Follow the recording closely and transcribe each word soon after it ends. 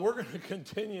We're going to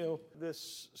continue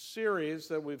this series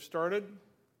that we've started,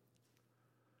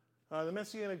 the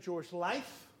Messianic Jewish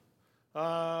Life.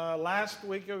 Last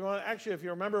week, actually, if you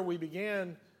remember, we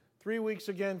began 3 weeks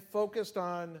again focused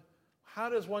on how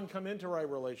does one come into right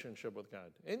relationship with God.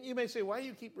 And you may say, why do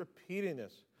you keep repeating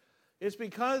this? It's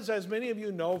because, as many of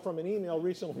you know from an email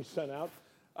recently sent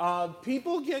out,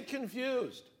 people get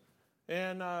confused.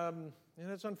 And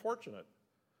it's unfortunate.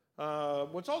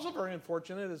 What's also very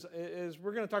unfortunate is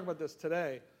we're going to talk about this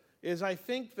today, is I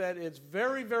think that it's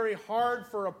very, very hard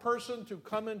for a person to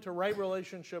come into right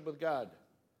relationship with God.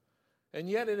 And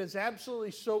yet it is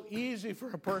absolutely so easy for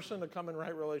a person to come in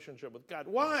right relationship with God.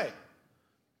 Why?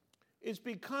 It's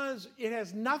because it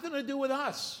has nothing to do with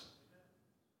us.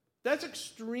 That's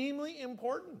extremely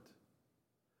important.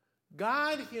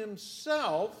 God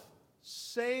Himself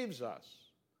saves us.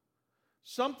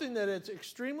 Something that it's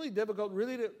extremely difficult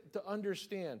really to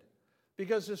understand.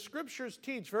 Because the Scriptures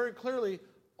teach very clearly,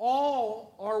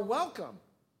 all are welcome.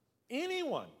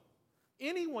 Anyone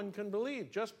can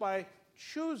believe just by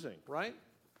choosing, right?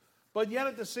 But yet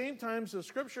at the same time, the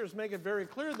Scriptures make it very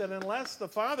clear that unless the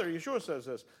Father, Yeshua says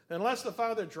this, unless the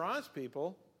Father draws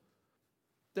people,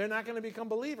 they're not going to become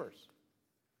believers.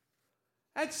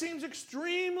 That seems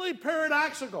extremely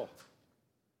paradoxical.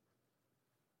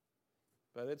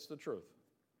 But it's the truth.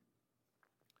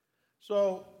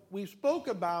 So we spoke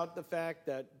about the fact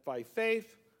that by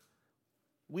faith,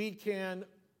 we can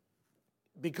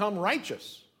become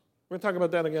righteous. We're going to talk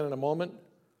about that again in a moment.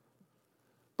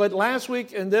 But last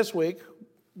week and this week,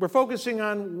 we're focusing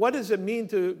on what does it mean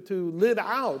to live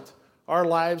out our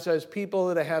lives as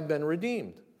people that have been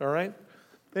redeemed, all right?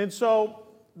 And so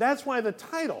that's why the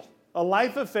title, A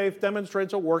Life of Faith,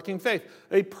 demonstrates a working faith.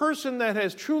 A person that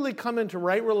has truly come into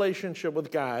right relationship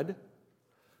with God,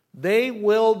 they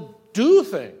will do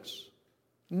things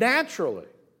naturally,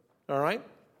 all right?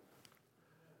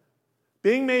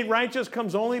 Being made righteous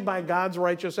comes only by God's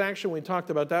righteous action. We talked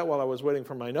about that while I was waiting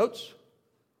for my notes.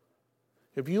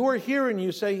 If you are here and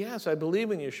you say, yes, I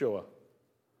believe in Yeshua.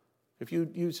 If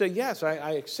you say, yes,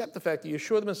 I accept the fact that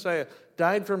Yeshua the Messiah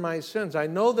died for my sins. I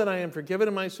know that I am forgiven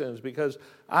of my sins because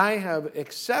I have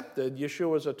accepted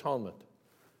Yeshua's atonement.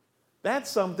 That's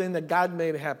something that God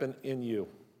made happen in you.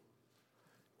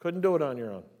 Couldn't do it on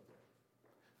your own.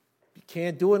 You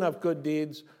can't do enough good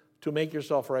deeds to make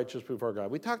yourself righteous before God.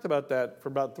 We talked about that for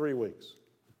about 3 weeks.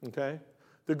 Okay?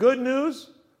 The good news,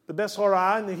 the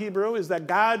Besorah in the Hebrew, is that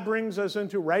God brings us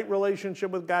into right relationship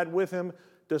with God with Him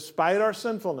despite our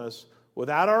sinfulness,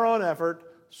 without our own effort,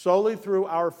 solely through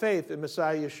our faith in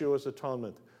Messiah Yeshua's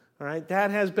atonement. All right? That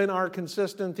has been our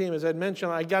consistent theme. As I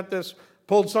mentioned, I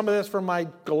pulled some of this from my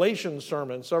Galatians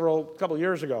sermon a couple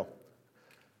years ago.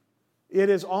 It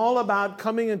is all about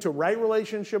coming into right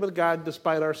relationship with God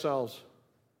despite ourselves.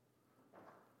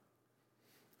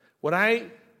 When I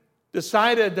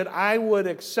decided that I would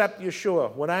accept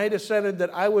Yeshua, when I decided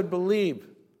that I would believe,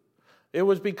 it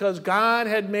was because God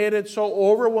had made it so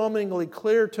overwhelmingly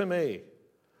clear to me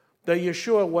that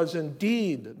Yeshua was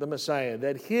indeed the Messiah,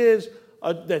 that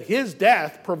his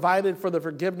death provided for the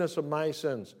forgiveness of my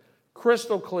sins.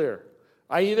 Crystal clear.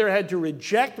 I either had to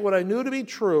reject what I knew to be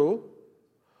true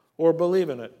or believe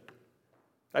in it.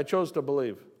 I chose to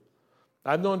believe.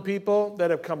 I've known people that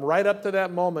have come right up to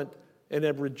that moment and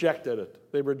have rejected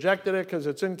it. They rejected it because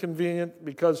it's inconvenient,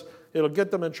 because it'll get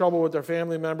them in trouble with their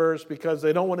family members, because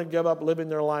they don't want to give up living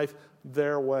their life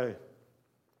their way.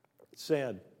 It's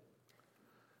sad.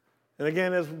 And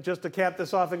again, just to cap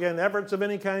this off again, efforts of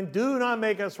any kind do not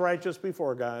make us righteous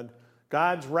before God.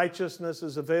 God's righteousness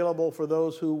is available for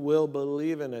those who will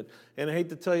believe in it. And I hate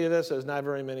to tell you this, there's not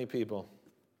very many people.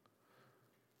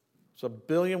 It's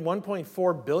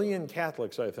 1.4 billion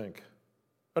Catholics, I think.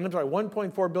 I'm sorry,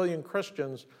 1.4 billion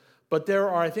Christians, but there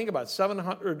are, I think, about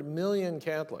 700 million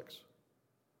Catholics.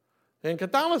 In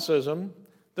Catholicism,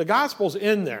 the gospel's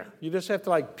in there. You just have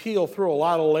to peel through a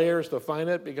lot of layers to find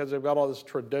it because they've got all this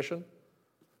tradition.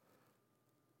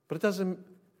 But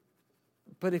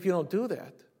if you don't do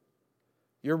that,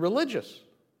 you're religious,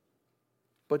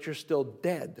 but you're still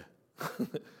dead.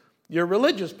 You're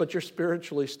religious, but you're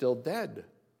spiritually still dead.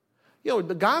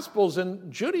 The gospel's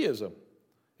in Judaism.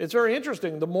 It's very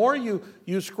interesting. The more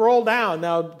you scroll down,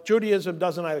 now Judaism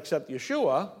does not accept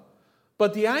Yeshua,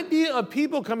 but the idea of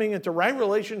people coming into right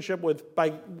relationship with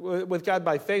God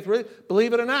by faith, really,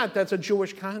 believe it or not, that's a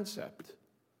Jewish concept.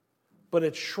 But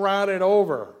it's shrouded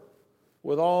over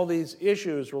with all these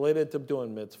issues related to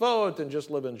doing mitzvot and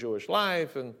just living Jewish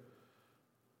life and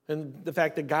the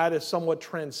fact that God is somewhat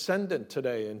transcendent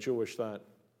today in Jewish thought.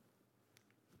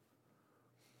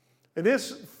 And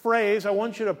this phrase, I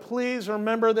want you to please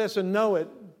remember this and know it,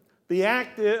 The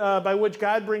act by which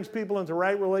God brings people into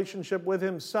right relationship with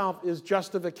himself is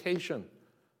justification.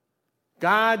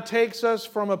 God takes us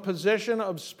from a position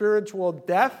of spiritual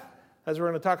death, as we're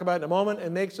going to talk about in a moment,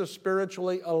 and makes us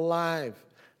spiritually alive.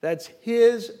 That's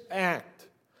his act.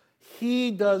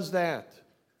 He does that.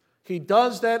 He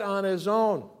does that on his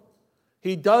own.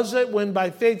 He does it when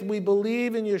by faith we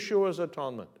believe in Yeshua's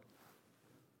atonement.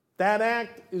 That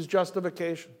act is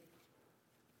justification.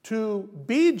 To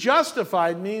be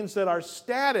justified means that our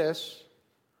status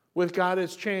with God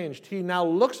has changed. He now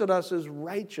looks at us as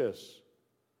righteous.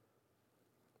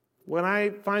 When I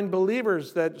find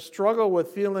believers that struggle with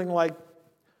feeling like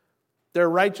they're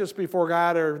righteous before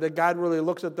God or that God really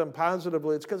looks at them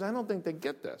positively, it's because I don't think they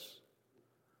get this.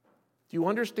 Do you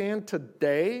understand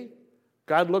today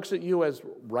God looks at you as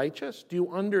righteous? Do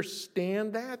you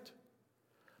understand that?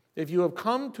 If you have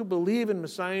come to believe in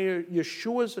Messiah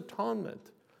Yeshua's atonement,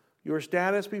 your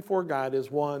status before God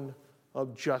is one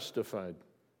of justified.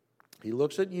 He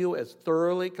looks at you as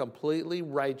thoroughly, completely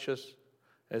righteous,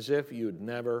 as if you'd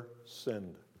never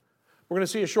sinned. We're going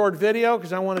to see a short video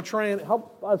because I want to try and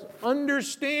help us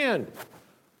understand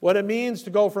what it means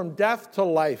to go from death to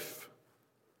life.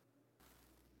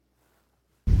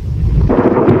 You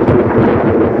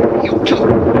too.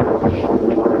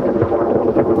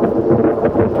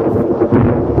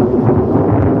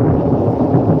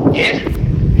 Yes?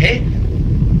 Eh?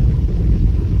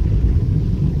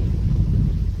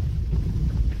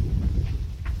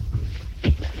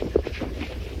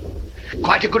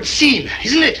 Quite a good scene,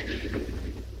 isn't it?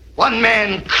 One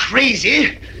man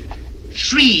crazy,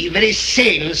 3 very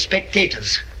sane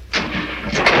spectators.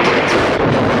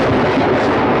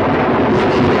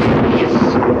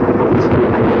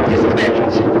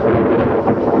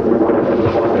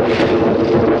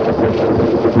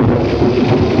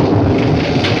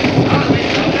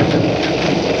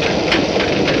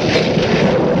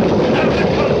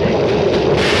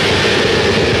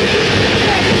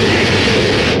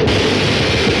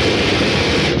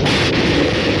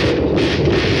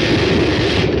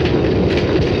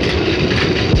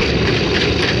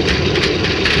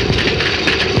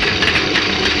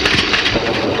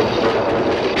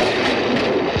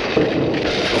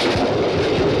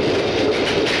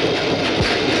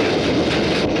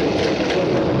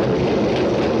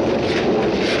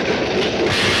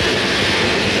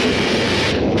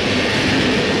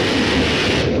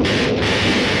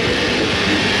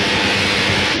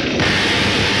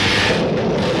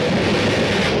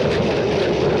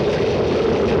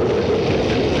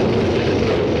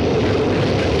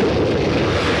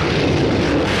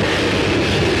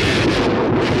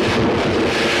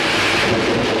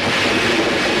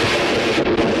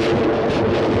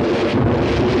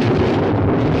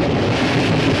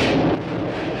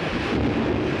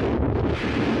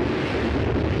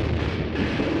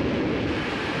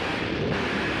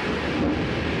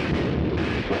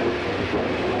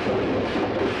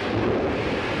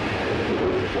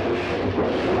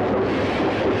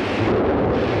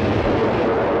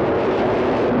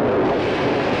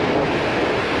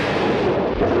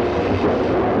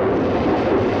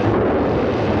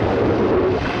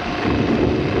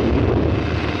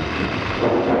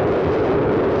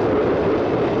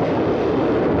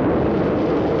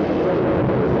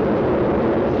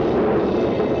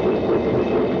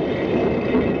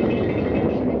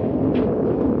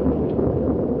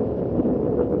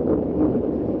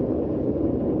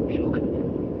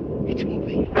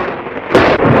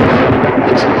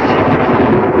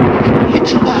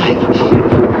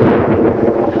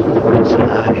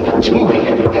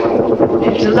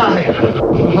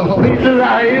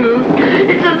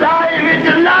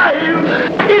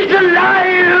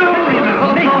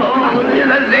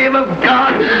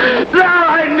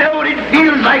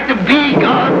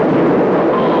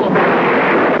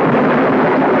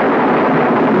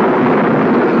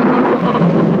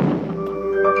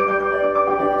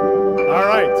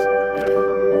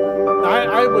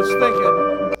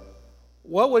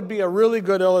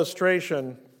 Good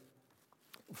illustration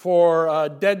for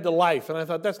dead to life, and I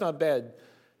thought that's not bad.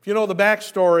 If you know the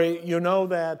backstory, you know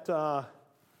that the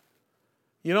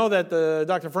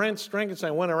Dr. Franz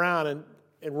Frankenstein went around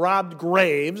and robbed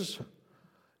graves,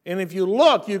 and if you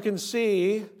look, you can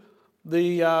see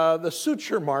the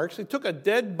suture marks. He took a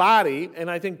dead body,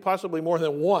 and I think possibly more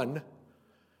than one,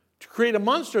 to create a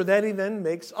monster that he then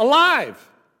makes alive.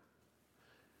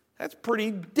 That's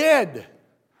pretty dead.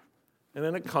 And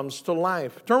then it comes to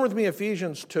life. Turn with me,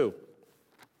 Ephesians 2.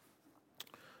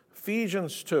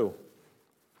 Ephesians 2.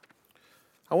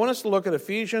 I want us to look at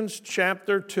Ephesians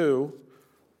chapter 2,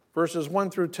 verses 1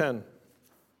 through 10.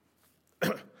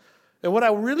 And what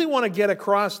I really want to get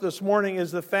across this morning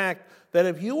is the fact that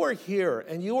if you are here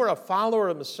and you are a follower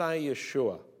of Messiah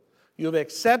Yeshua, you have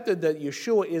accepted that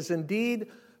Yeshua is indeed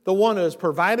the one who has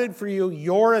provided for you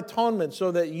your atonement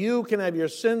so that you can have your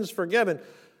sins forgiven,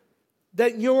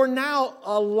 that you're now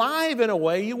alive in a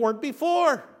way you weren't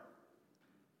before.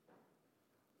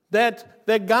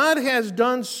 That God has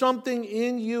done something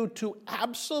in you to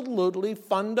absolutely,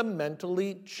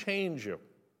 fundamentally change you.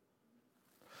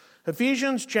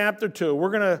 Ephesians chapter 2,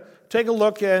 we're going to take a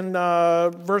look in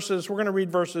verses, we're going to read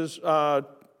verses,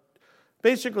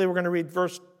 basically we're going to read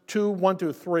verse 2, 1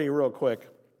 through 3 real quick.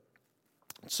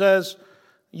 It says,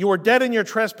 "You were dead in your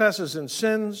trespasses and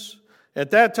sins.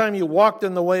 At that time you walked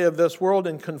in the way of this world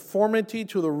in conformity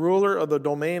to the ruler of the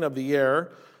domain of the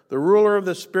air, the ruler of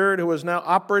the spirit who is now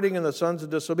operating in the sons of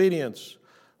disobedience.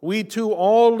 We too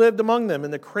all lived among them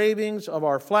in the cravings of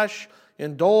our flesh,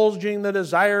 indulging the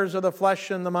desires of the flesh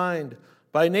and the mind.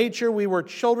 By nature we were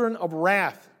children of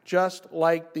wrath, just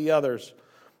like the others."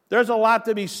 There's a lot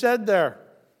to be said there.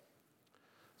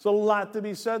 There's a lot to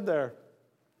be said there.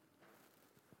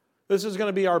 This is going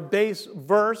to be our base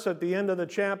verse at the end of the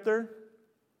chapter.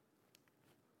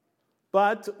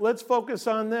 But let's focus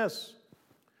on this.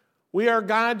 We are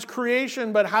God's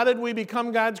creation, but how did we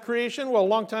become God's creation? Well, a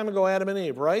long time ago, Adam and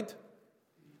Eve, right?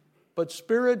 But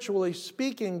spiritually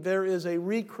speaking, there is a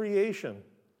recreation.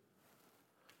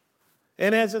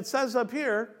 And as it says up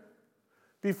here,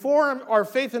 before our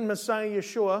faith in Messiah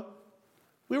Yeshua,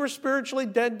 we were spiritually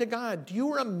dead to God. Do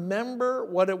you remember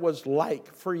what it was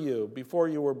like for you before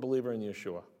you were a believer in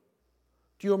Yeshua?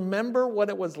 Do you remember what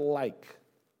it was like?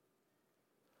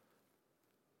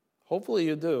 Hopefully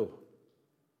you do.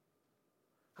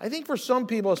 I think for some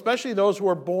people, especially those who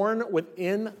are born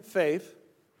within faith,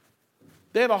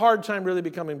 they have a hard time really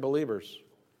becoming believers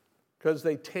because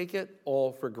they take it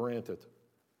all for granted.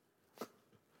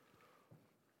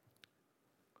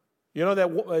 You know that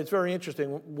it's very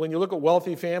interesting. When you look at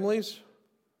wealthy families,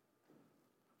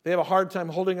 they have a hard time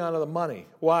holding on to the money.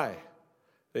 Why?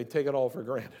 They take it all for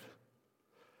granted.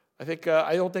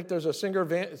 I don't think there's a single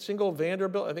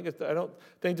Vanderbilt. I don't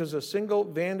think there's a single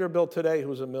Vanderbilt today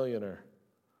who's a millionaire.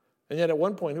 And yet at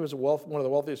one point, he was one of the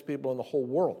wealthiest people in the whole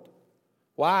world.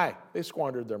 Why? They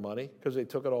squandered their money because they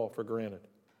took it all for granted.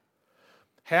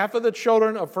 Half of the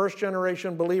children of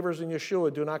first-generation believers in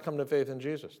Yeshua do not come to faith in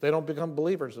Jesus. They don't become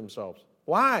believers themselves.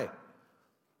 Why?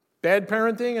 Bad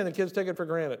parenting, and the kids take it for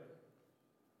granted.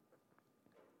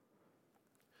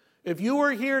 If you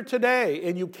were here today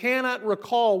and you cannot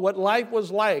recall what life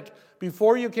was like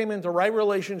before you came into right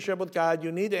relationship with God,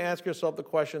 you need to ask yourself the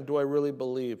question, do I really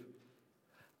believe?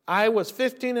 I was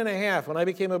 15 and a half when I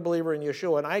became a believer in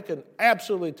Yeshua, and I can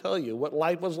absolutely tell you what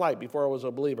life was like before I was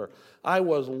a believer. I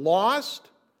was lost.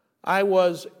 I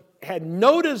had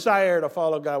no desire to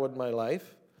follow God with my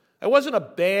life. I wasn't a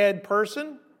bad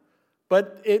person,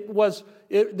 but my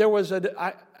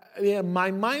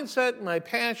mindset, my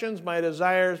passions, my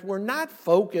desires were not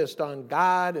focused on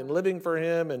God and living for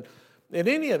Him and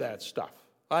any of that stuff.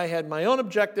 I had my own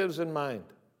objectives in mind.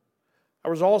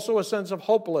 There was also a sense of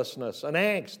hopelessness, an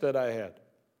angst that I had.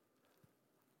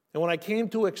 And when I came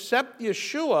to accept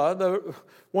Yeshua,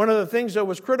 one of the things that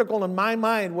was critical in my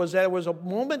mind was that there was a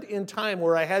moment in time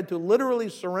where I had to literally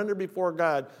surrender before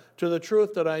God to the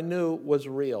truth that I knew was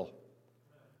real.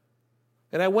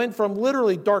 And I went from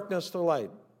literally darkness to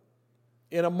light.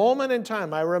 In a moment in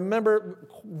time, I remember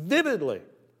vividly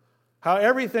how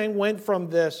everything went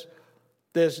from this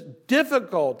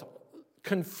difficult,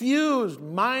 confused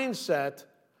mindset,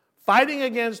 fighting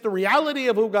against the reality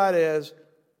of who God is,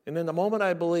 and in the moment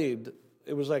I believed,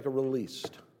 it was like a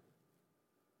released.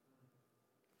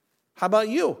 How about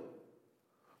you?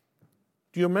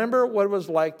 Do you remember what it was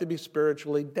like to be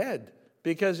spiritually dead?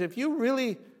 Because if you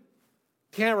really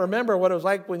can't remember what it was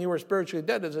like when you were spiritually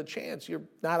dead, there's a chance you're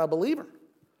not a believer.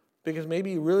 Because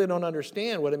maybe you really don't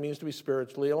understand what it means to be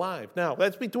spiritually alive. Now,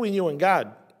 that's between you and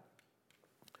God.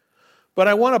 But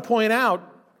I want to point out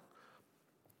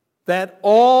that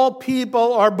all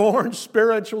people are born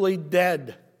spiritually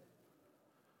dead.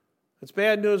 It's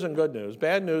bad news and good news.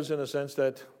 Bad news in the sense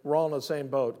that we're all in the same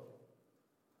boat.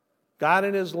 God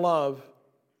in His love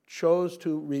chose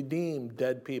to redeem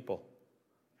dead people,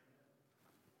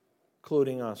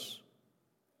 including us.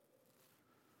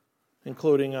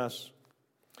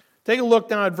 Take a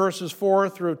look now at verses 4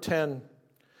 through 10.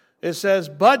 It says,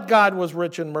 "But God was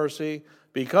rich in mercy,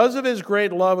 because of His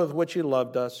great love with which He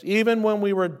loved us. Even when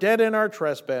we were dead in our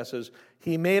trespasses,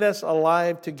 He made us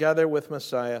alive together with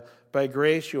Messiah. By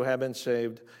grace you have been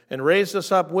saved, and raised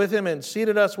us up with Him and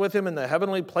seated us with Him in the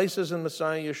heavenly places in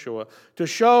Messiah Yeshua, to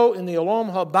show in the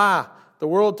Olam Haba the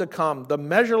world to come, the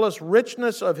measureless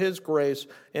richness of his grace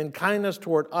and kindness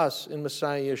toward us in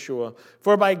Messiah Yeshua.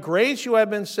 For by grace you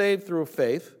have been saved through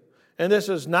faith, and this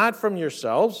is not from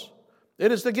yourselves.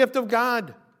 It is the gift of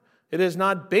God. It is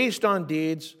not based on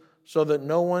deeds, so that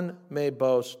no one may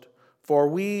boast. For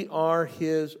we are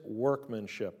his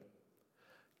workmanship.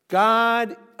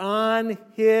 God, on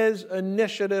his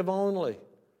initiative only,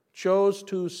 chose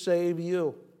to save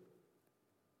you.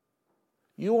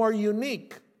 You are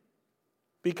unique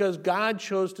because God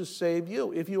chose to save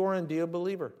you if you are indeed a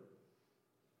believer.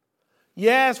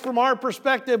 Yes, from our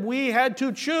perspective, we had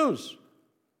to choose.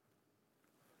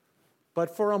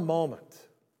 But for a moment,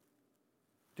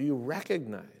 do you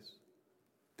recognize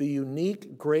the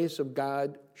unique grace of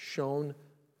God shown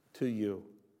to you?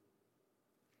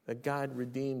 That God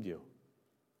redeemed you.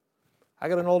 I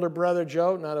got an older brother,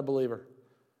 Joe, not a believer.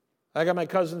 I got my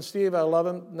cousin Steve, I love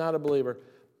him, not a believer.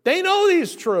 They know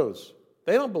these truths.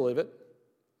 They don't believe it.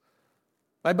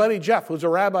 My buddy Jeff, who's a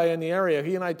rabbi in the area,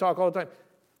 he and I talk all the time.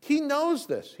 He knows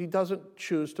this. He doesn't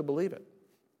choose to believe it.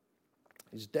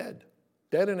 He's dead.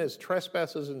 Dead in his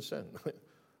trespasses and sin.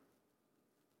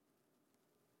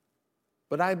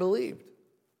 But I believed.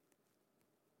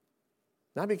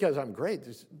 Not because I'm great.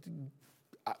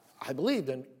 I believed,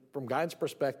 and from God's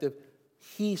perspective,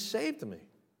 he saved me.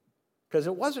 Because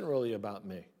it wasn't really about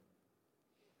me.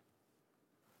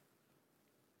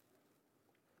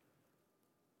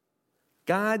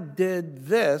 God did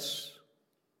this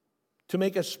to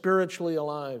make us spiritually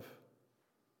alive.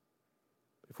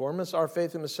 Before our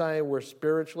faith in Messiah, we're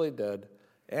spiritually dead.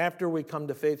 After we come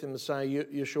to faith in Messiah,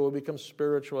 Yeshua, we become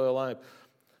spiritually alive.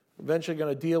 We're eventually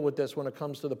going to deal with this when it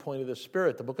comes to the point of the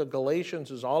Spirit. The book of Galatians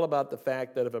is all about the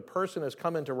fact that if a person has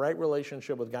come into right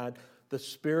relationship with God, the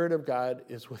Spirit of God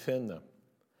is within them.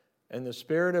 And the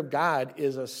Spirit of God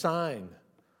is a sign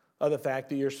of the fact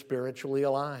that you're spiritually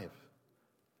alive.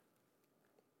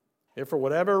 If for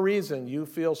whatever reason you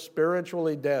feel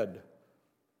spiritually dead,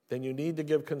 then you need to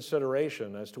give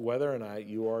consideration as to whether or not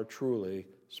you are truly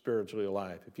spiritually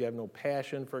alive. If you have no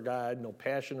passion for God, no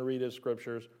passion to read His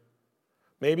Scriptures,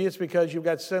 maybe it's because you've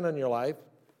got sin in your life.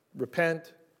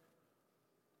 Repent,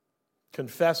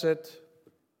 confess it,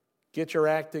 get your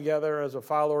act together as a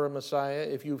follower of Messiah.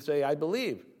 If you say, I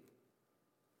believe.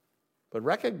 But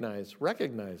recognize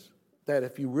that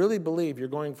if you really believe, you're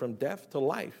going from death to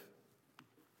life.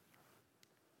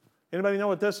 Anybody know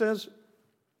what this is?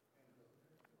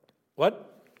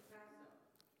 What?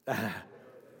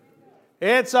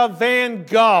 It's a Van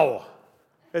Gogh.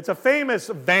 It's a famous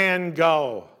Van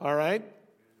Gogh, all right?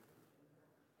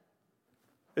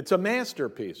 It's a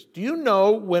masterpiece. Do you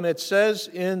know when it says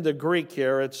in the Greek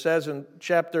here, it says in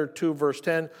chapter 2, verse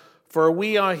 10, for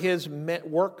we are his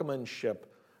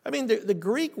workmanship. I mean, the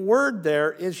Greek word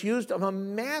there is used of a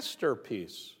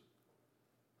masterpiece.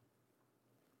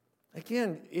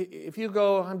 Again, if you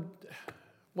go,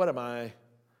 what am I?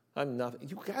 I'm nothing.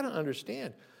 You got to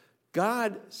understand,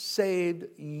 God saved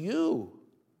you.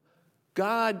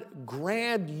 God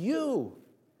grabbed you.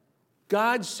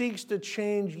 God seeks to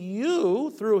change you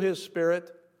through His Spirit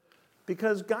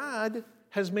because God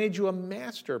has made you a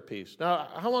masterpiece. Now,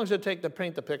 how long does it take to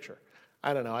paint the picture?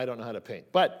 I don't know. I don't know how to paint.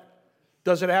 But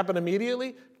does it happen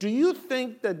immediately? Do you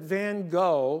think that Van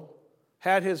Gogh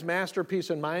had his masterpiece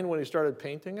in mind when he started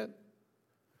painting it?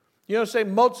 You know, say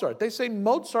Mozart. They say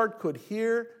Mozart could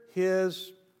hear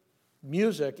his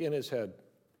music in his head.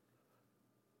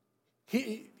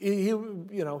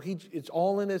 It's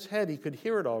all in his head. He could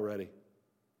hear it already.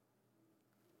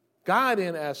 God,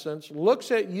 in essence,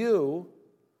 looks at you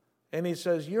and He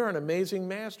says, you're an amazing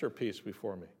masterpiece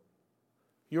before me.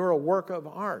 You're a work of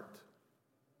art.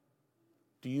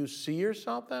 Do you see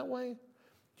yourself that way?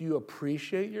 Do you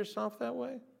appreciate yourself that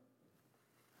way?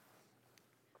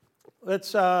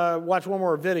 Let's watch one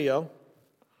more video.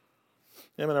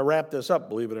 I'm going to wrap this up,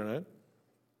 believe it or not.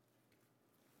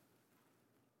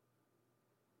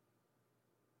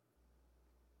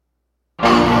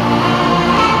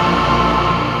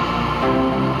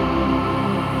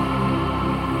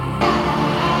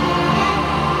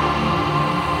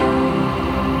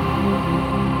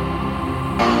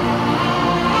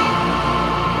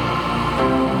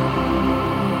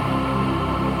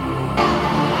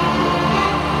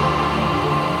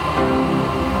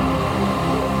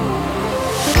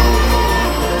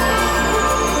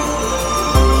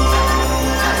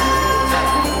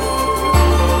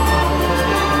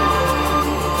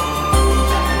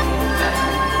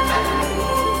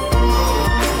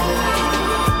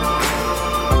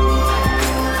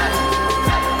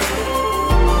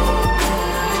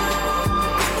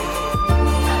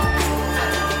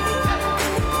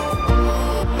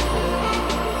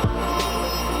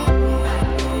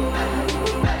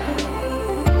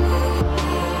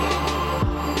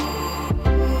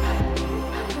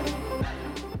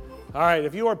 All right,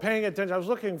 if you are paying attention, I was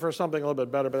looking for something a little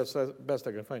bit better, but it's the best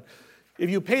I can find.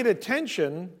 If you paid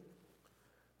attention,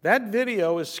 that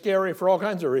video is scary for all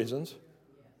kinds of reasons.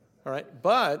 All right,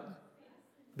 but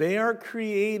they are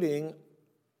creating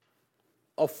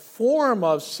a form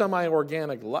of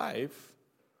semi-organic life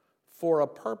for a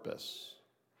purpose.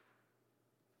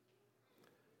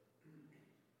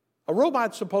 A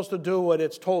robot's supposed to do what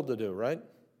it's told to do, right?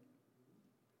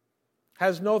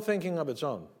 Has no thinking of its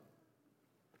own.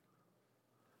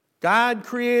 God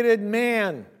created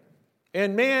man,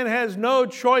 and man has no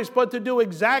choice but to do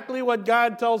exactly what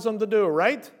God tells him to do,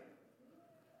 right?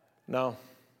 No.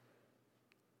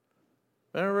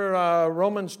 Remember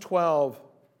Romans 12,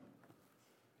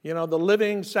 the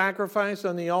living sacrifice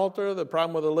on the altar, the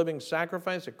problem with a living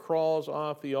sacrifice, it crawls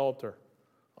off the altar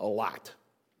a lot.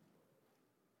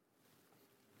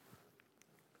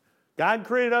 God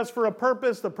created us for a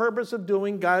purpose, the purpose of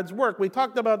doing God's work. We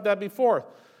talked about that before.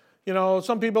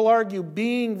 Some people argue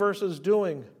being versus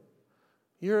doing.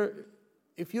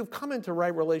 If you've come into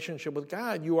right relationship with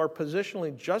God, you are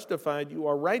positionally justified, you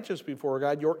are righteous before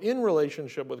God, you're in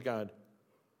relationship with God.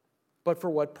 But for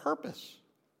what purpose?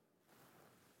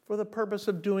 For the purpose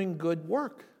of doing good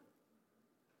work.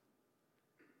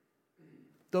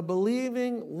 The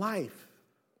believing life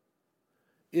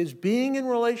is being in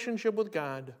relationship with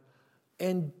God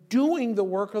and doing the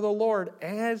work of the Lord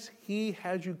as He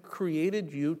has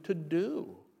created you to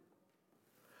do.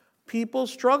 People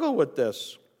struggle with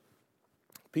this.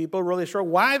 People really struggle.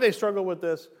 Why they struggle with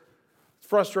this, it's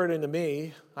frustrating to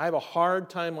me. I have a hard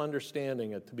time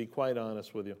understanding it, to be quite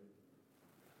honest with you.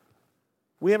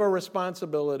 We have a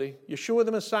responsibility. Yeshua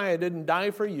the Messiah didn't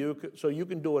die for you so you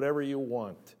can do whatever you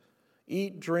want.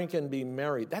 Eat, drink, and be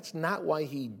merry. That's not why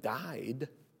He died.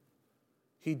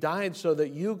 He died so that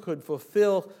you could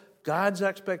fulfill God's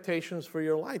expectations for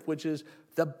your life, which is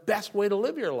the best way to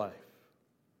live your life.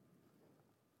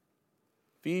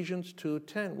 Ephesians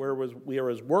 2:10, where we are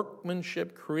His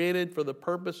workmanship created for the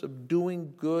purpose of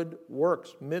doing good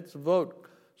works, mitzvot,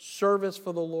 service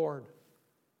for the Lord.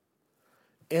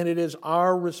 And it is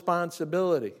our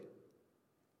responsibility,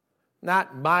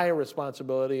 not my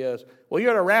responsibility as, well,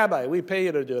 you're the rabbi, we pay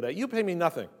you to do that. You pay me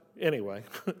nothing anyway.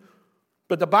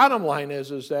 But the bottom line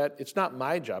is that it's not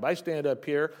my job. I stand up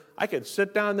here, I could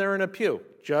sit down there in a pew,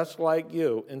 just like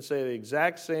you, and say the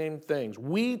exact same things.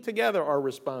 We together are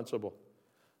responsible.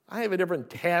 I have a different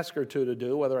task or two to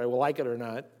do, whether I like it or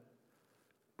not.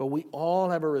 But we all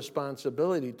have a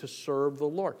responsibility to serve the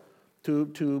Lord, to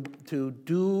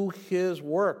do His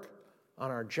work on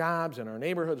our jobs, in our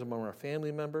neighborhoods, among our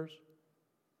family members,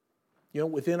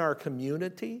 within our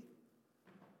community.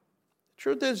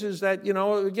 Truth is that,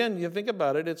 again, you think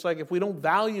about it, it's like if we don't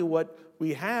value what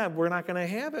we have, we're not going to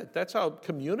have it. That's how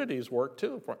communities work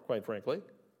too, quite frankly.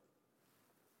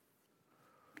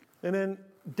 And then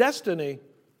destiny,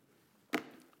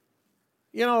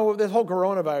 this whole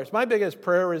coronavirus, my biggest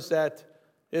prayer is that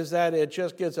it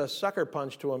just gives a sucker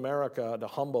punch to America to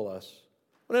humble us.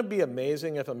 Wouldn't it be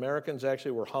amazing if Americans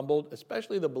actually were humbled,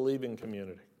 especially the believing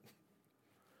community?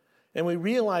 And we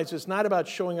realize it's not about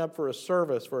showing up for a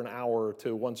service for an hour or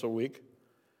two once a week.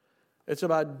 It's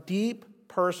about deep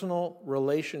personal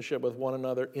relationship with one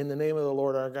another in the name of the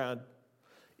Lord our God.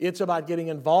 It's about getting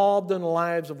involved in the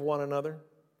lives of one another.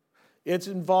 It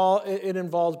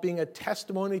involves being a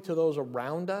testimony to those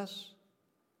around us.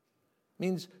 It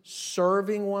means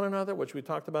serving one another, which we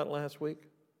talked about last week.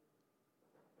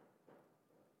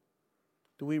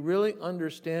 Do we really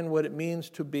understand what it means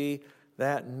to be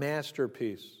that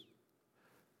masterpiece?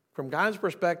 From God's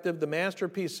perspective, the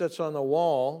masterpiece sits on the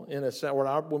wall in a sense,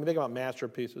 when we think about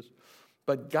masterpieces.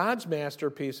 But God's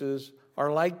masterpieces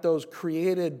are like those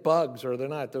created bugs, or they're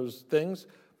not, those things.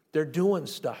 They're doing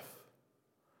stuff.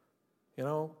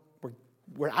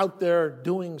 We're out there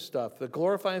doing stuff that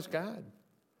glorifies God,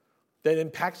 that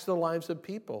impacts the lives of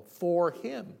people for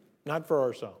Him, not for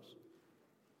ourselves.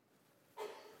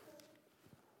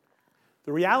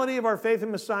 The reality of our faith in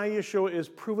Messiah Yeshua is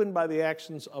proven by the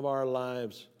actions of our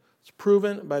lives. It's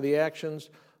proven by the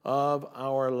actions of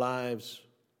our lives.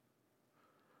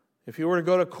 If you were to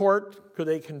go to court, could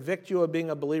they convict you of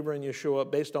being a believer in Yeshua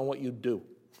based on what you do?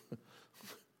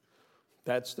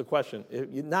 That's the question. If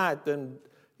you're not, then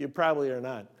you probably are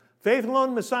not. Faith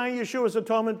alone, Messiah Yeshua's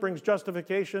atonement brings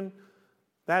justification.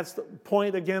 That's the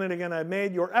point again and again I've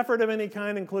made. Your effort of any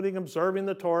kind, including observing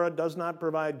the Torah, does not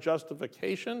provide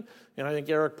justification. And I think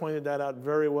Eric pointed that out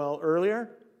very well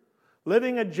earlier.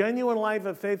 Living a genuine life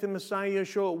of faith in Messiah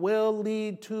Yeshua will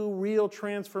lead to real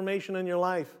transformation in your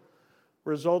life,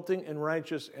 resulting in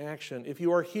righteous action. If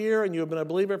you are here and you have been a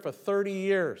believer for 30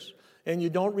 years, and you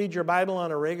don't read your Bible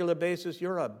on a regular basis,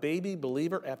 you're a baby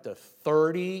believer after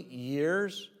 30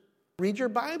 years. Read your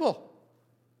Bible.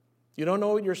 You don't know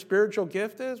what your spiritual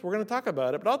gift is? We're going to talk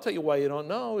about it, but I'll tell you why you don't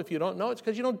know. If you don't know, it's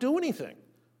because you don't do anything.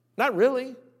 Not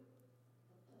really.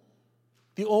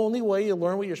 The only way you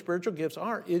learn what your spiritual gifts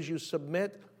are is you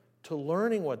submit to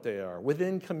learning what they are,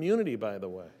 within community, by the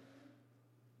way.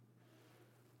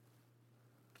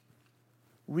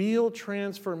 Real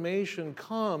transformation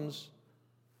comes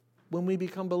when we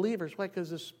become believers. Why?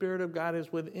 Because the Spirit of God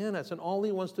is within us, and all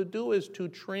He wants to do is to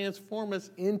transform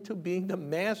us into being the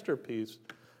masterpiece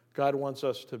God wants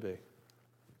us to be.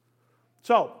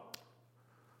 So,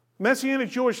 Messianic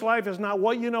Jewish life is not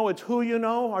what you know, it's who you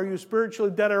know. Are you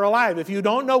spiritually dead or alive? If you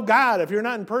don't know God, if you're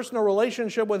not in personal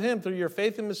relationship with Him through your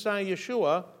faith in Messiah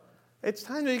Yeshua, it's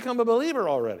time to become a believer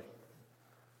already.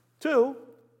 2,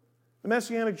 the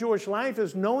Messianic Jewish life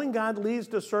is knowing God leads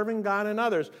to serving God and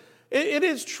others. It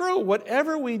is true,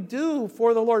 whatever we do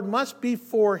for the Lord must be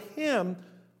for Him.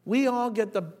 We all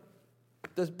get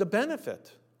the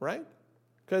benefit, right?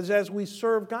 Because as we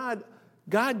serve God,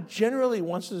 God generally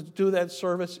wants us to do that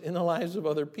service in the lives of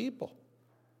other people.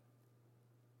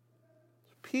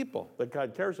 People that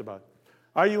God cares about.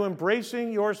 Are you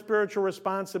embracing your spiritual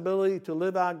responsibility to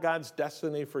live out God's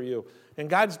destiny for you? And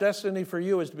God's destiny for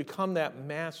you is to become that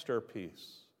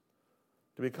masterpiece.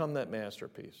 To become that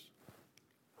masterpiece.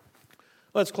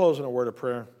 Let's close in a word of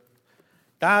prayer.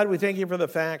 God, we thank You for the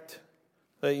fact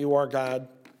that You are God.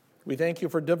 We thank You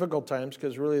for difficult times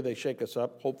because really they shake us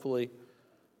up. Hopefully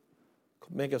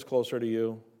make us closer to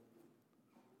You.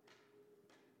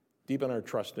 Deepen our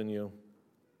trust in You.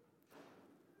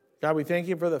 God, we thank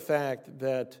You for the fact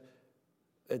that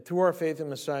through our faith in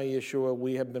Messiah Yeshua,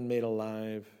 we have been made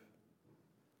alive.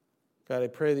 God, I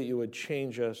pray that You would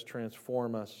change us,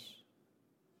 transform us,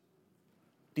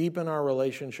 deepen our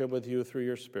relationship with You through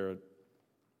Your Spirit.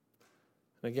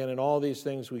 And again, in all these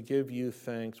things, we give You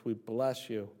thanks. We bless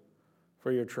You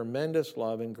for Your tremendous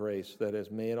love and grace that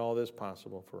has made all this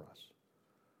possible for us.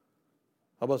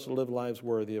 Help us to live lives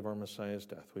worthy of our Messiah's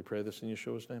death. We pray this in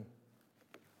Yeshua's name.